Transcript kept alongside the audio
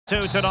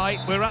2 tonight.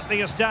 We're at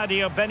the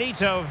Estadio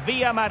Benito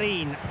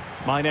Villamarin.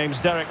 My name's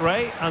Derek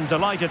Ray, and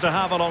delighted to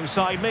have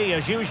alongside me,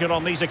 as usual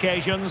on these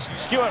occasions,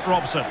 Stuart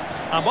Robson.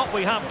 And what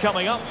we have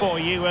coming up for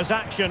you is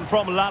action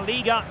from La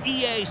Liga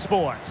EA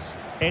Sports.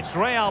 It's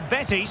Real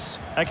Betis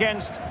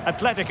against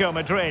Atletico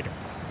Madrid.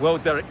 Well,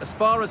 Derek, as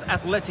far as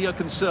Atleti are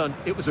concerned,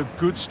 it was a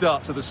good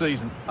start to the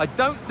season. I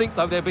don't think,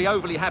 though, they'll be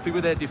overly happy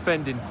with their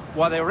defending.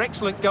 While they were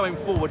excellent going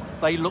forward,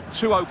 they look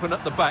too open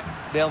at the back.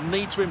 They'll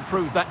need to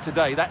improve that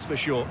today, that's for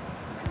sure.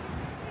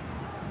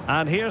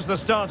 And here's the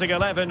starting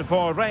 11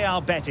 for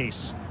Real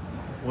Betis.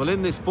 Well,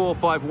 in this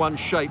 4-5-1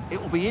 shape,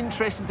 it will be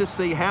interesting to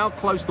see how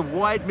close the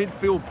wide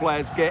midfield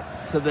players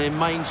get to their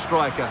main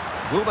striker.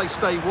 Will they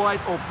stay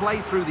wide or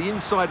play through the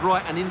inside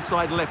right and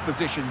inside left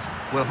positions?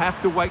 We'll have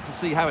to wait to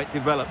see how it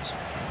develops.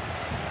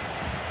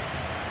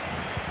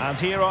 And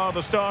here are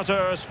the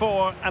starters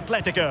for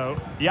Atletico.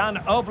 Jan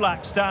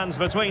Oblak stands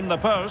between the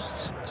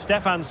posts.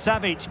 Stefan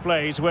Savic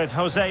plays with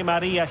Jose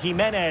Maria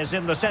Jimenez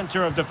in the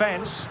centre of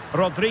defence.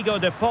 Rodrigo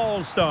de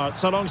Paul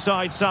starts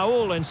alongside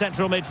Saúl in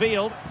central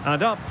midfield.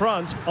 And up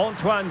front,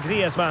 Antoine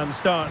Griezmann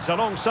starts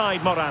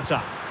alongside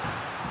Morata.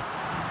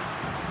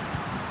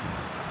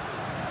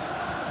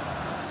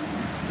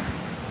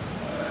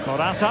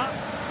 Morata.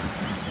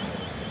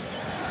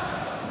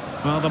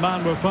 Well, the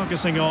man we're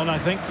focusing on, I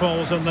think,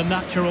 falls in the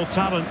natural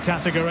talent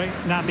category,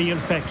 Nabil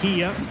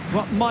Fekir.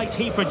 What might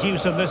he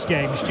produce in this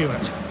game,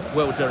 Stuart?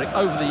 Well, Derek,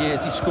 over the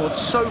years, he's scored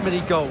so many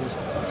goals.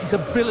 It's his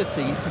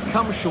ability to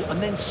come short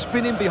and then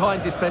spin in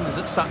behind defenders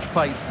at such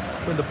pace.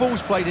 When the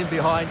ball's played in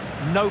behind,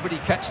 nobody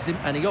catches him,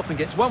 and he often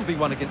gets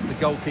 1v1 against the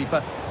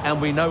goalkeeper,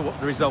 and we know what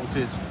the result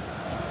is.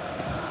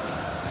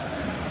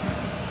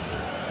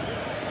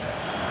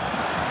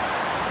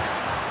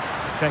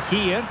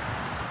 Fekir.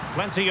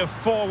 Plenty of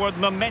forward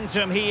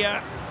momentum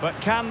here, but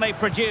can they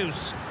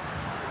produce?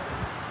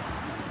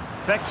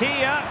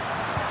 Fekir.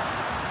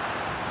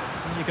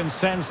 You can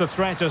sense the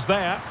threat is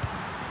there.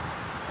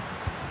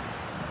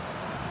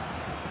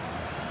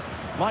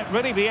 Might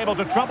really be able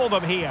to trouble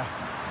them here.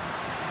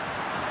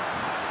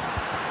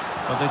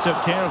 But they took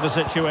care of the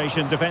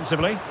situation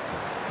defensively.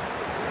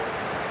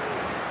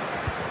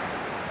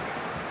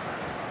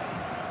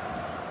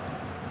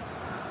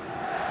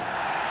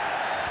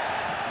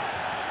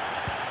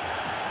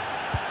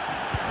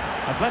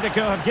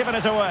 Atletico have given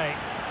it away.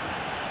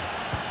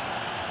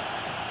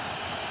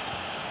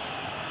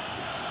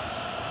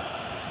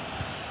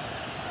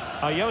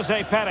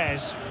 Jose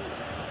Perez.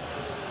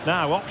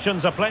 Now,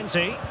 options are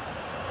plenty.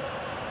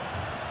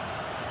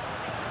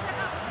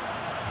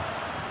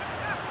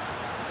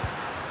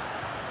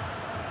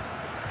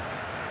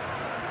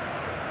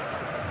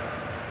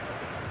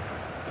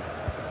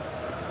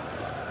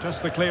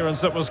 Just the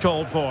clearance that was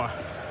called for.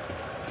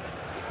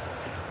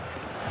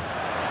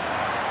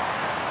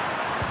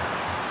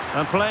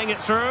 And playing it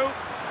through.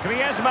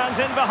 Griezmann's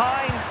in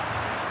behind.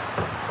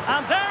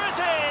 And there it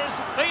is,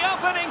 the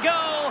opening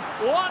goal,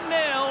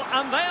 1-0,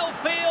 and they'll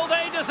feel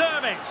they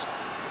deserve it.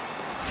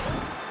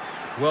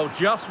 Well,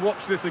 just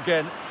watch this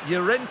again.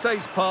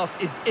 Llorente's pass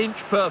is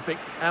inch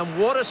perfect, and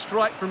what a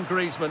strike from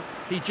Griezmann.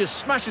 He just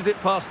smashes it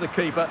past the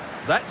keeper.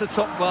 That's a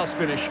top-class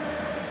finish.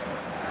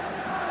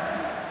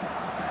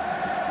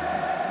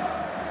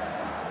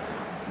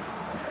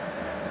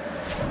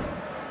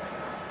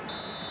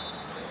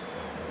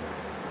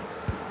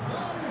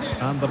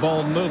 And the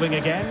ball moving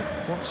again.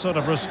 What sort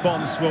of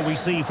response will we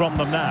see from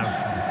them now?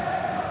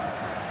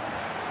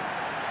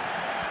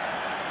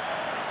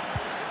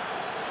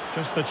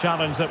 Just the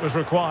challenge that was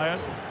required.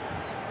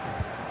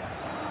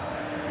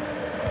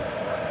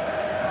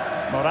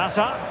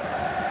 Morata.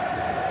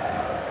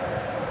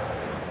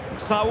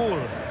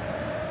 Saúl.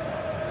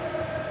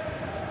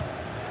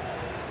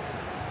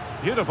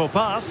 Beautiful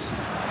pass.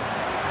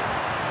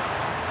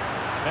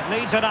 It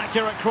needs an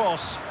accurate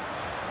cross.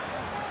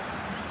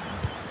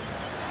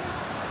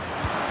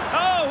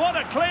 What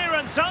a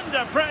clearance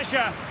under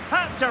pressure.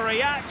 Had to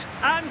react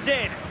and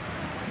did.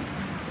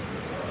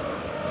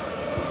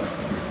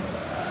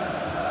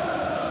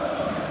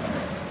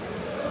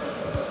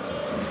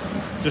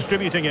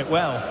 Distributing it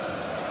well.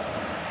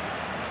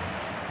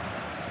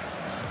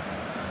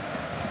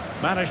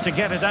 Managed to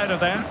get it out of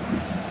there.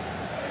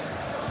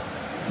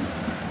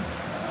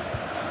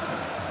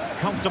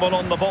 Comfortable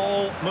on the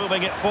ball.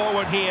 Moving it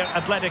forward here,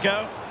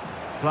 Atletico.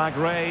 Flag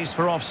raised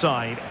for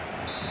offside.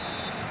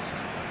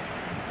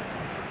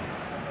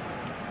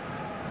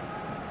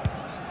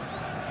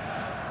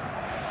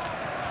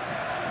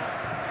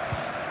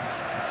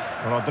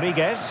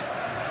 Rodriguez.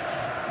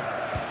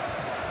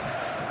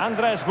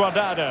 Andres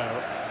Guardado.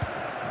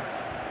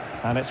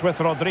 And it's with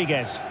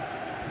Rodriguez.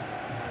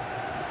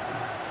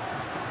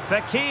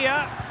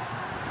 Fekir.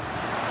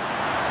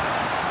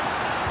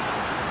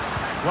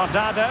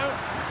 Guardado.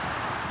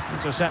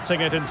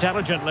 Intercepting it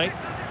intelligently.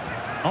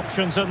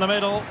 Options in the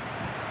middle.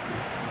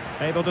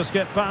 Able to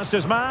skip past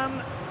his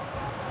man.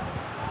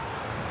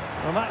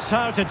 Well, that's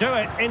how to do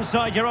it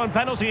inside your own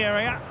penalty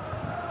area.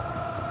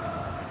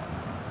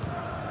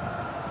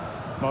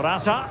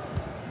 Morata.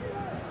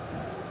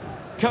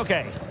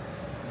 Koke.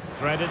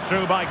 Threaded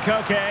through by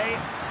Koke.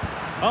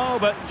 Oh,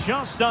 but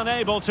just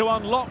unable to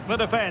unlock the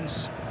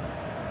defence.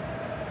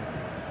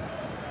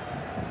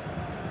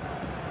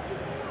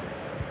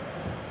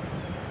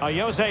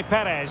 Jose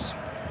Perez.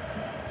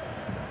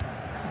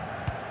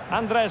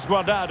 Andres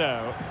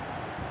Guardado.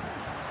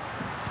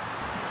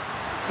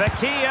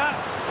 Fekir.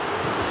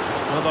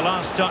 Well, the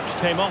last touch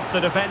came off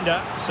the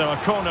defender, so a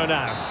corner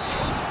now.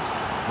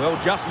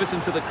 Well, just listen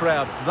to the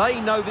crowd.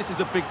 They know this is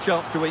a big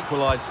chance to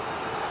equalise.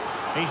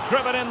 He's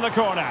driven in the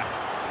corner.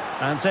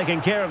 And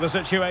taking care of the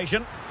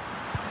situation.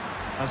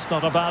 That's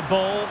not a bad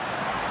ball.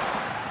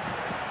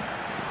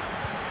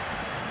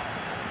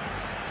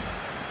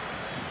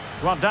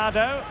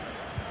 Guardado.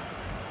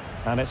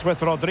 And it's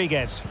with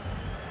Rodriguez.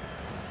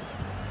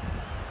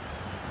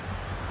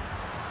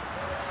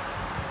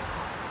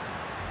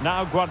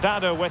 Now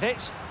Guardado with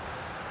it.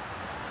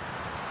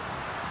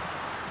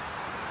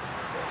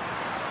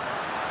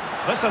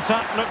 This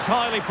attack looks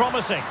highly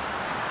promising.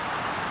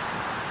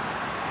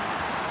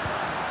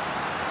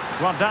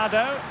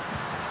 Guardado.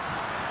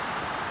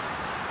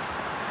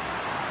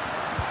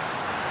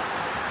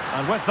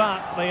 And with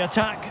that, the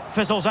attack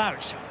fizzles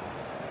out.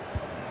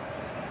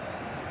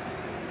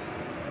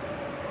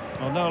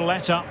 Well, no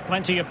let-up,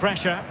 plenty of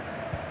pressure.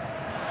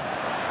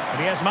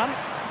 Griezmann.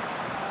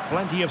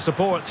 Plenty of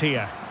support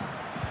here.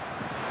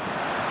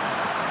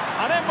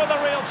 And in with a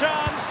real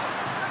chance.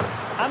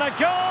 And a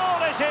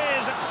goal it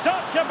is.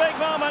 Such a big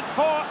moment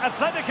for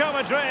Atletico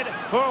Madrid,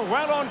 who are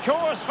well on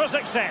course for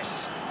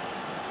success.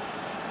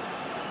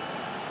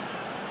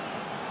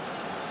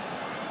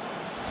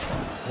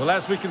 Well,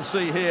 as we can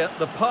see here,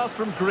 the pass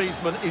from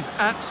Griezmann is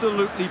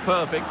absolutely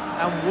perfect.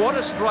 And what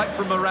a strike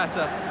from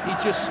Morata. He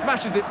just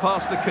smashes it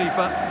past the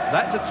keeper.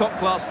 That's a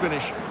top-class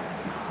finish.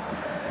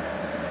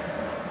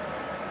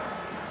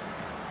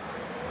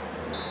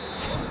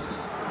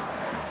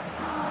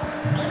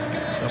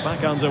 So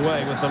back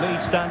underway with the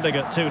lead standing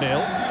at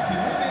 2-0.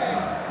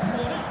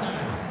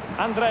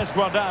 Andres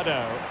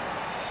Guardado.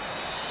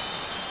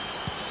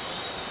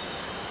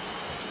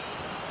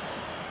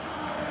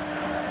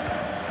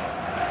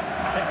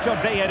 Victor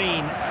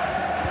Bellerin.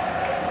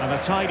 And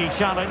a tidy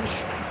challenge.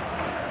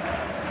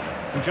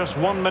 Just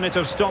 1 minute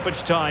of stoppage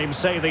time,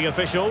 say the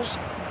officials.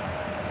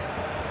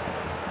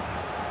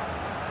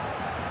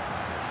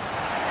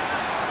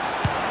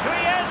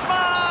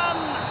 Griezmann!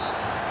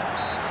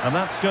 And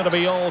that's going to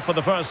be all for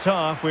the first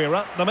half. We're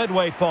at the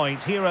midway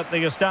point here at the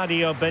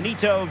Estadio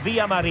Benito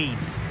Villamarín.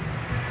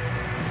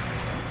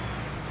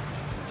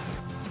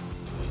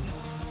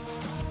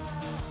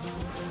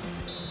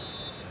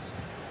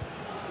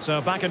 So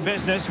back in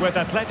business with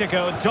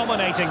Atletico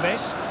dominating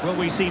this. Will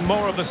we see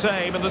more of the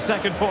same in the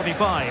second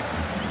 45?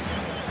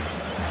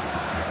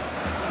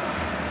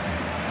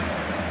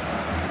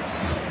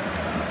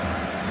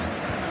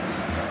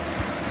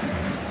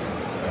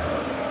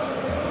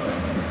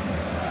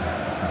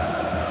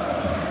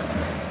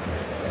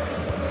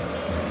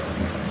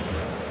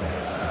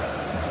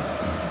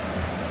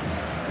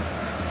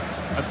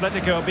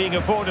 Atletico being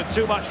afforded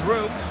too much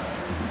room.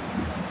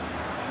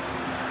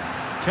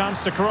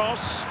 Chance to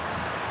cross.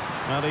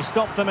 Now they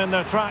stopped them in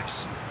their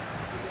tracks.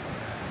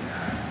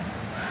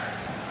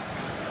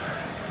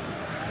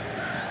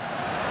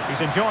 He's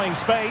enjoying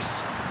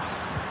space.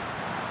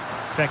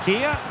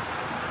 Fekir.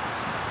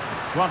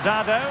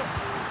 Guardado.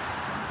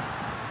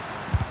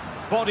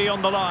 Body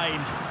on the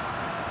line.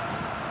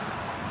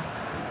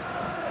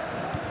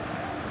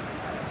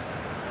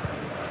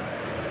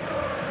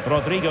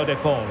 Rodrigo de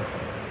Paul.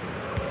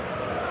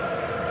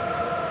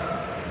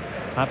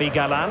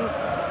 Abigallán.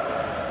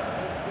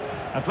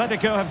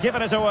 Atletico have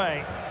given us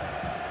away.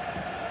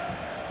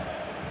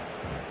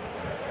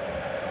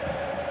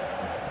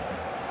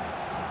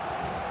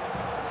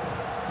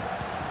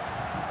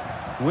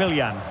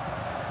 Willian.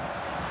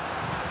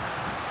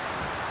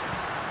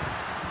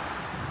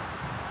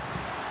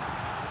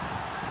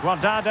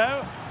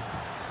 Guardado.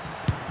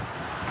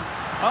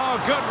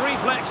 Oh, good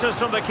reflexes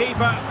from the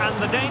keeper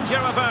and the danger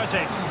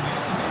averted.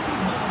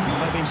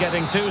 They've been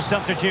getting two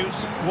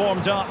substitutes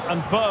warmed up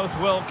and both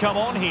will come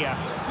on here.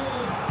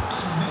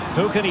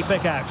 Who can he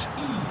pick out?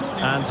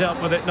 And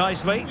dealt with it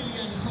nicely.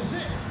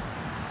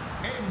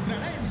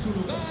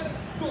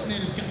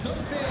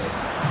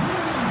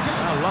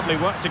 Oh, lovely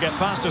work to get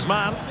past his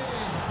man.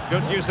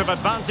 Good use of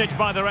advantage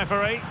by the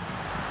referee.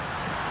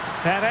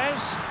 Perez.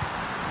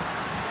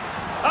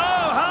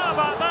 Oh, how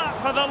about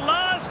that for the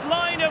last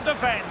line of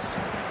defence?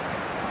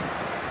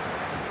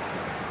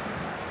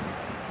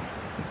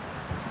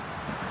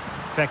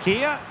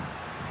 Fekir.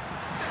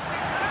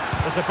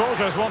 The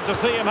supporters want to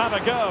see him have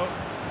a go.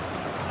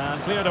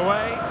 And cleared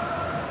away.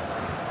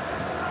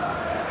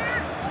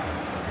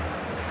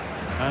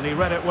 And he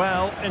read it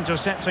well,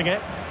 intercepting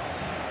it.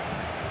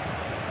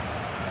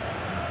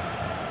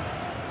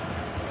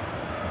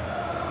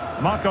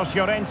 Marcos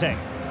Llorente.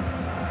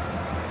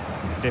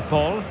 De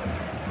Paul.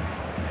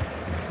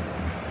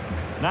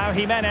 Now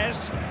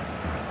Jimenez.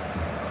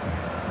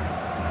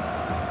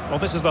 Well,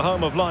 this is the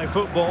home of live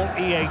football,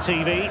 EA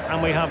TV,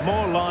 and we have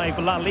more live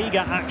La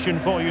Liga action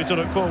for you to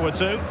look forward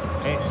to.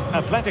 It's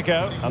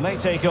Atletico, and they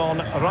take on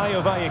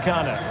Rayo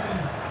Vallecano.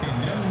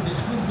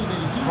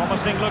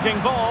 Promising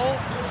looking ball.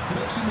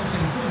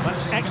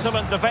 That's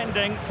excellent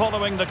defending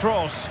following the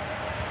cross.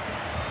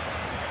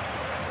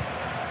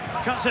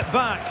 Cuts it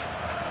back.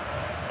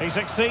 He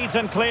succeeds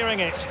in clearing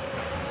it.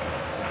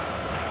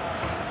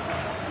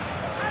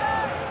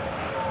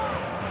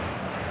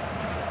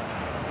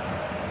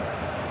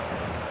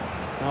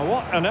 Now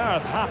what on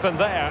earth happened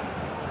there?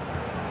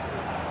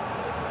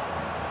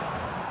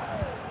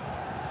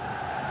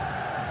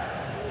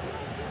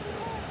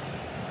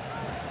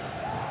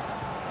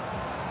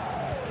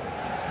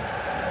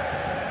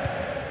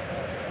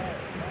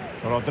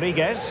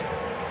 Rodriguez.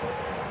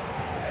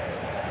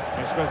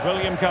 It's with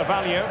William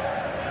Carvalho.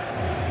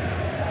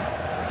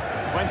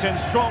 Went in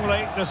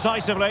strongly,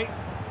 decisively.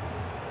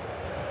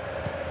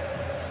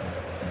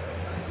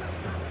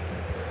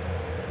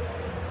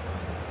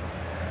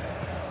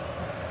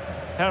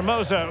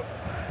 Hermoso.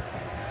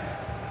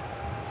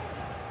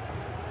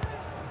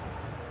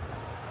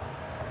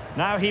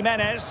 Now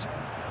Jimenez.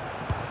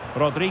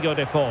 Rodrigo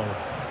de Paul.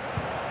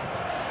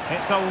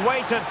 It's a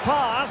weighted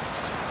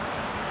pass.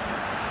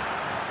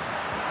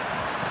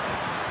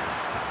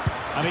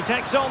 And he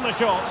takes on the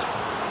shot.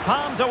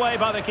 Palmed away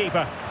by the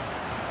keeper.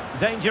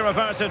 Danger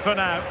averted for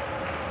now.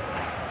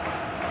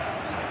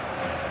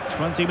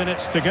 20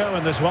 minutes to go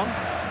in this one.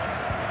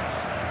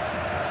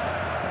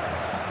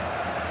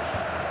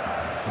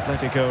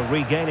 Atletico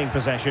regaining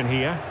possession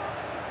here.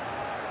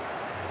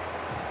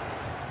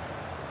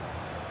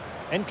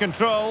 In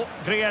control,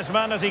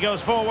 Griezmann as he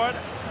goes forward.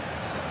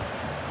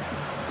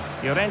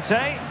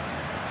 Llorente.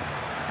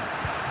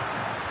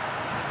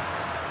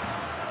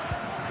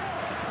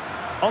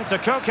 On to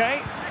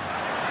Koke.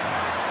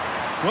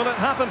 Will it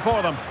happen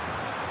for them?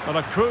 Well,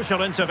 a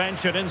crucial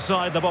intervention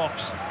inside the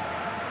box.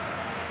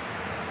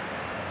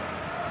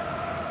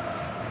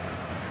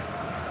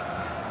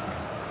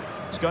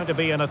 It's going to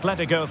be an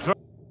Atletico throw.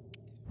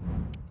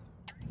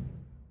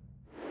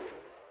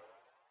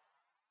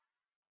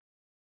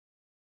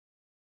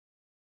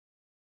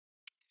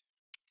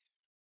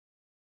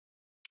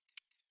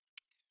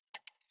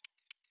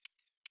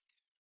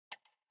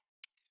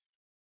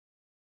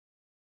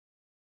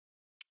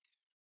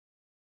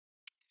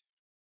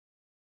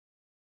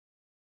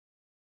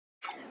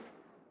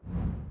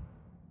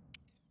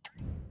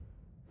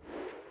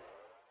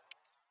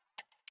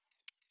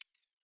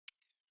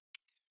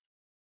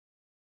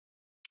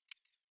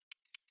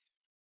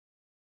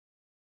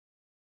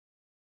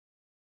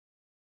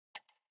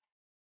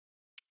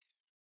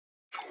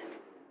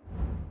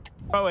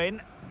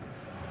 In.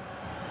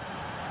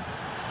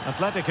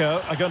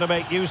 Atletico are going to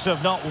make use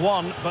of not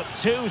one but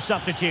two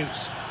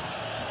substitutes.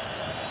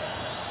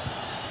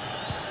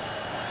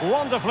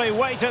 Wonderfully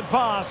weighted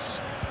pass.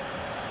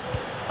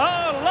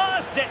 Oh,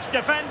 last-ditch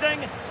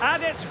defending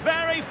at its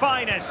very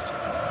finest.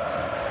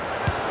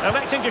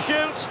 Electing to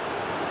shoot.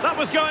 That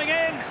was going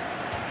in.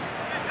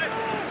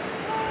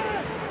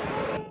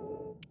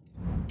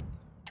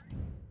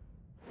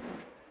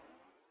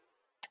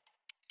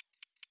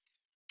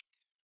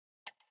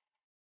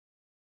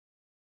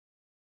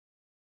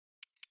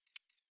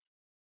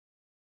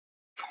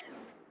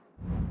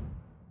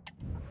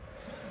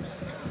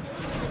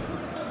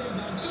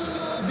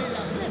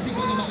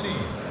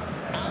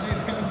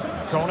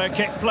 Corner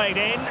kick played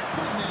in.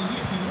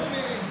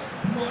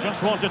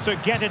 Just wanted to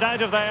get it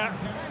out of there.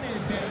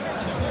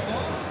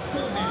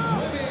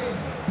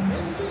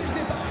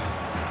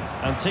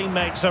 And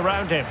teammates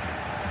around him.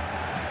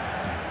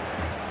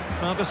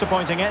 Well,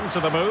 disappointing end to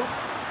the move.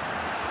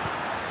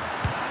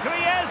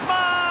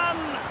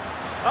 Griezmann!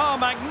 Oh,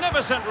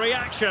 magnificent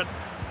reaction.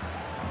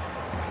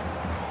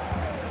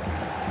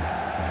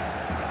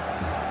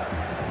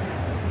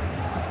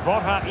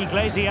 Borja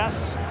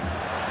Iglesias.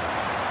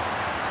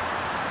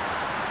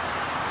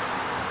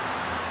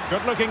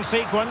 Good-looking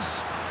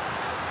sequence.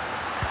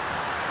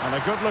 And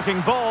a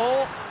good-looking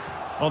ball.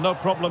 Well, no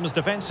problems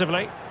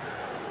defensively.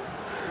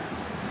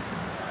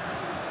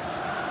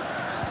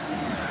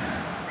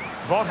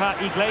 Borja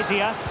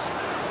Iglesias.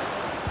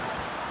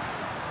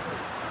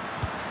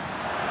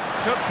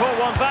 Could pull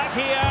one back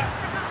here.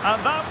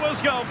 And that was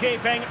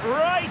goalkeeping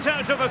right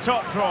out of the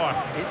top drawer.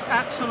 It's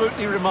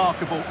absolutely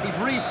remarkable. His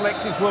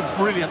reflexes were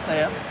brilliant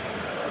there.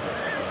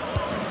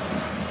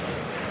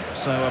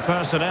 So a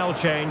personnel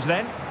change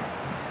then.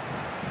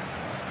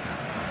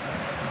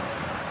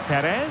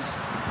 Perez.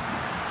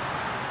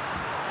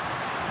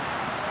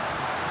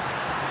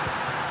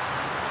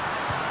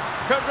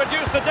 Could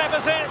reduce the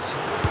deficit.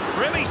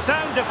 Really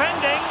sound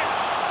defending.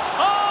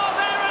 Oh,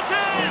 there it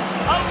is!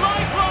 A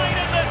lifeline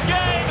in this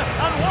game.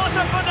 And what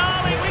a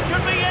finale we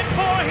could be in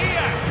for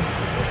here.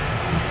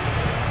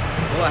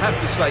 Well, I have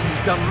to say,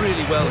 he's done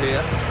really well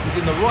here. He's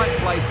in the right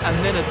place and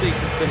then a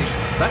decent finish.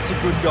 That's a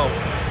good goal.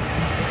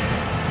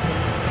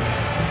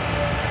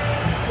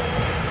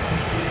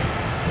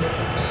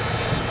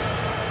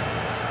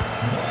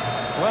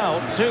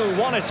 Well,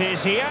 2-1 it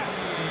is here.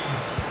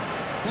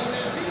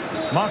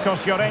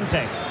 Marcos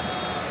Llorente.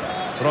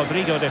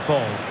 Rodrigo de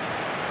Paul.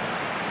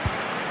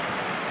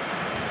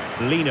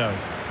 Lino.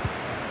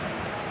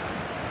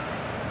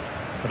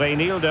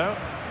 Reinildo.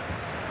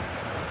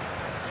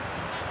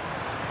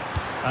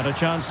 And a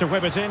chance to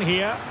whip it in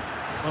here.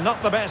 Well,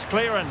 not the best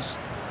clearance.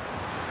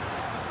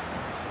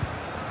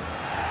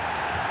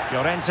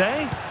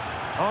 Llorente.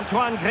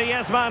 Antoine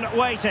Griezmann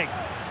waiting.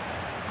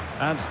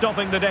 And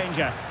stopping the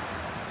danger.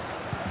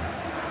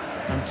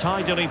 And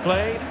tidily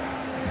played.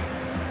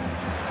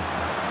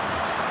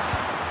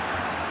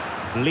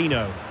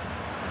 Lino.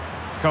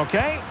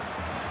 Coquet.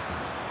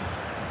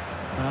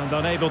 And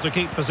unable to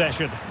keep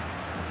possession.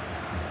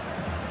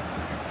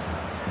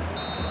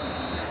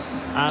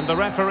 And the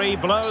referee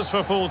blows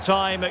for full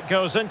time. It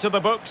goes into the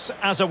books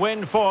as a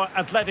win for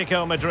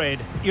Atletico Madrid.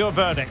 Your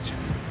verdict?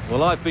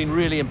 Well, I've been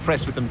really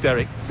impressed with them,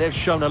 Derek. They've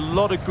shown a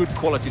lot of good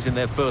qualities in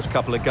their first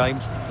couple of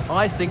games.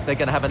 I think they're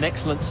going to have an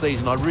excellent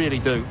season, I really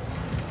do.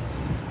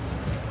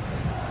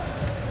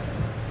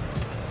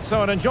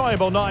 So an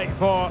enjoyable night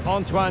for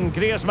Antoine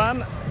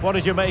Griezmann. What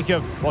did you make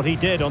of what he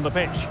did on the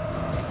pitch?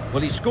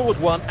 Well, he scored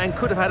one and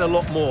could have had a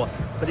lot more.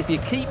 But if you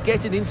keep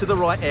getting into the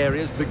right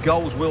areas, the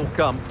goals will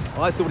come.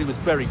 I thought he was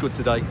very good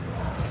today.